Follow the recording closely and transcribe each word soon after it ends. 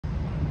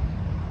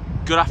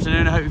Good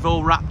afternoon, I hope you've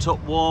all wrapped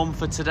up warm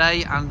for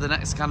today and the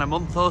next kind of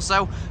month or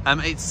so.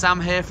 It's Sam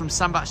here from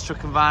Sambatch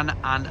Truck and Van,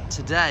 and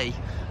today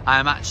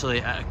I'm actually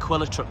at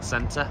Aquila Truck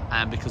Centre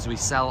because we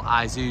sell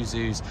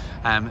Isuzus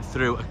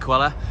through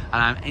Aquila,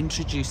 and I'm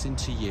introducing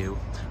to you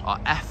our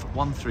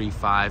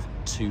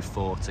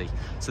F135.240.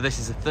 So this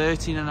is a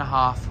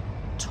 13.5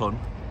 tonne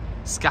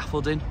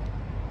scaffolding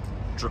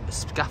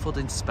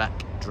spec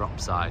drop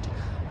side.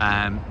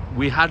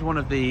 We had one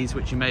of these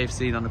which you may have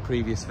seen on a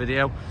previous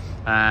video.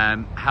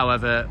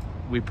 However,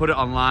 we put it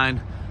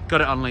online,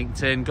 got it on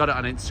LinkedIn, got it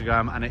on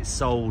Instagram, and it's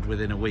sold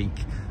within a week.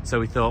 So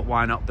we thought,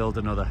 why not build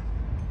another?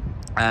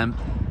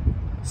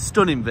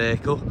 Stunning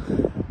vehicle,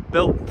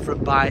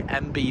 built by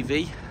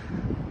MBV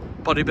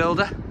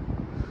bodybuilder,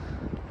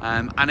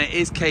 and it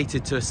is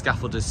catered to a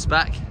scaffolder's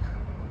spec.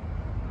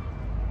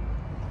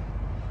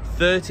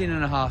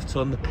 13.5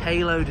 tonne. The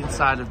payload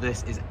inside of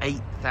this is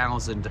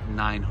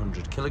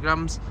 8,900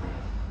 kilograms.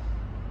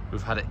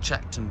 We've had it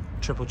checked and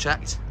triple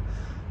checked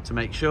to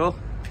make sure.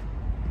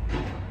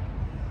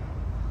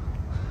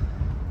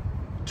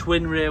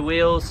 Twin rear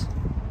wheels.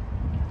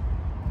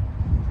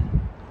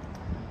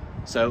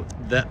 So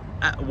the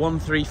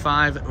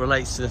 135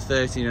 relates to the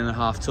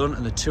 13.5 tonne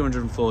and the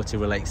 240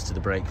 relates to the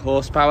brake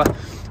horsepower.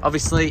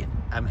 Obviously,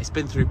 it's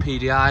been through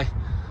PDI,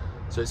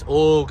 so it's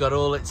all got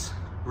all its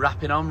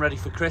wrapping on, ready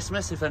for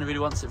Christmas if anybody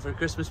wants it for a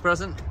Christmas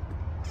present.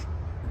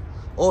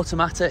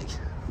 Automatic.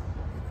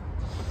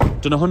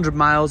 Done 100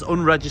 miles,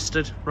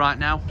 unregistered right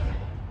now.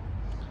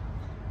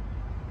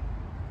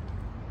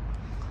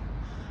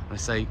 I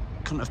say,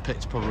 couldn't have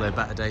picked probably a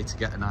better day to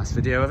get a nice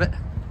video of it.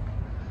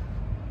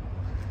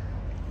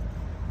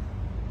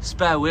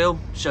 Spare wheel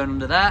shown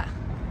under there.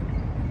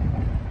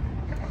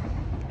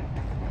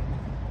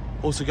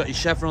 Also got your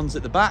chevrons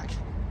at the back.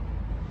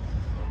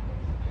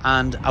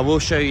 And I will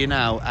show you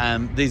now,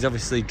 these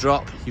obviously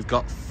drop. You've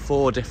got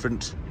 4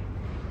 different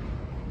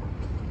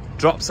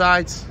drop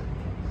sides,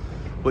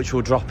 which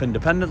will drop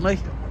independently.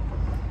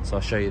 So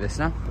I'll show you this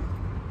now.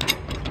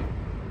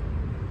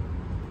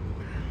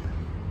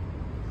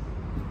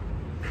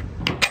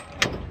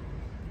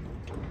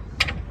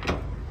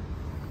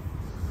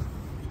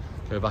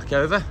 Go back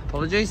over,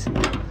 apologies.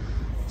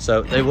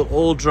 So they will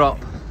all drop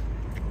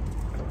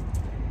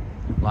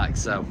like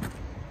so.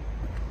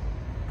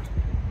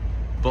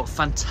 But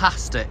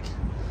fantastic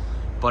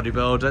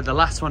bodybuilder. The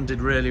last one did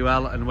really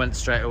well and went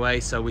straight away,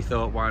 so we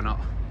thought, why not,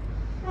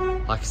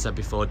 like I said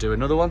before, do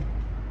another one.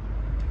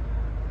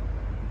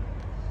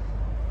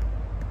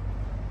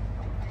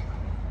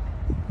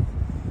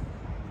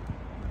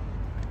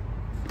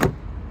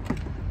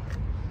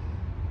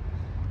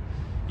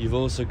 You've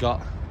also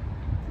got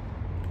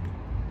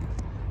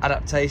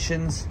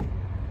adaptations.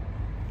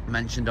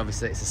 Mentioned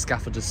obviously it's a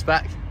scaffolder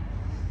spec.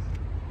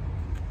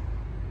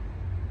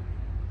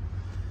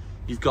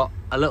 You've got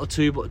a little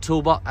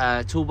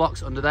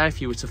toolbox under there if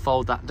you were to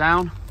fold that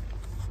down.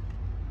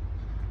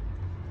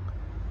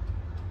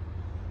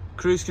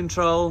 Cruise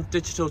control,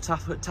 digital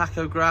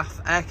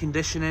tachograph, air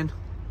conditioning.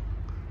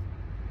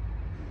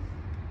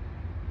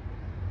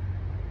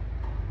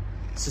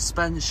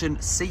 Suspension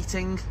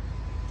seating.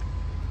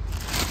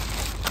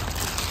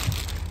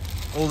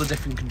 All the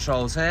different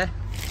controls here.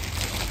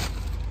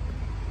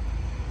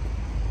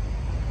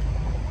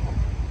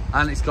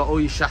 And it's got all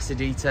your chassis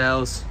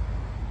details.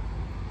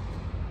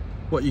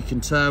 What you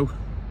can tow.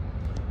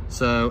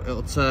 So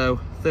it'll tow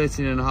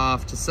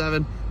 13.5 to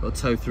 7, it'll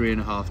tow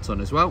 3.5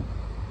 tonne as well.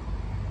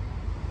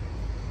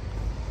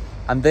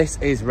 And this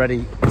is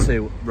ready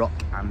to rock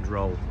and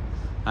roll.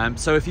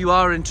 So if you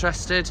are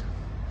interested,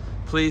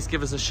 please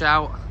give us a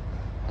shout.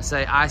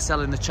 I sell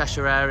in the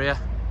Cheshire area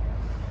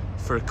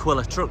for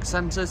Aquila Truck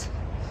Centres.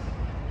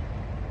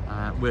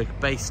 We're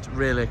based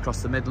really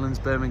across the Midlands,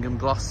 Birmingham,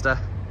 Gloucester,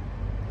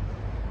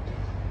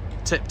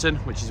 Tipton,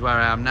 which is where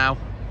I am now.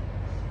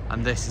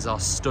 And this is our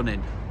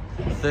stunning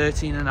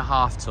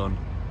 13.5 tonne,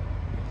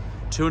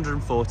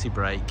 240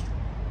 brake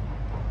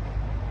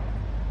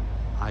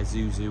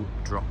Isuzu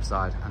drop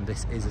side, and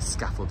this is a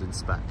scaffolding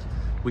spec.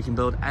 We can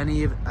build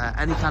any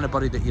kind of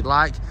body that you'd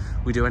like.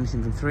 We do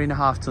anything from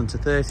 3.5 tonne to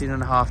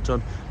 13.5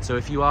 tonne. So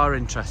if you are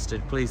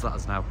interested, please let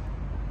us know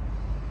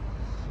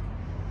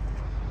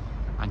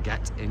and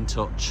get in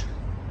touch.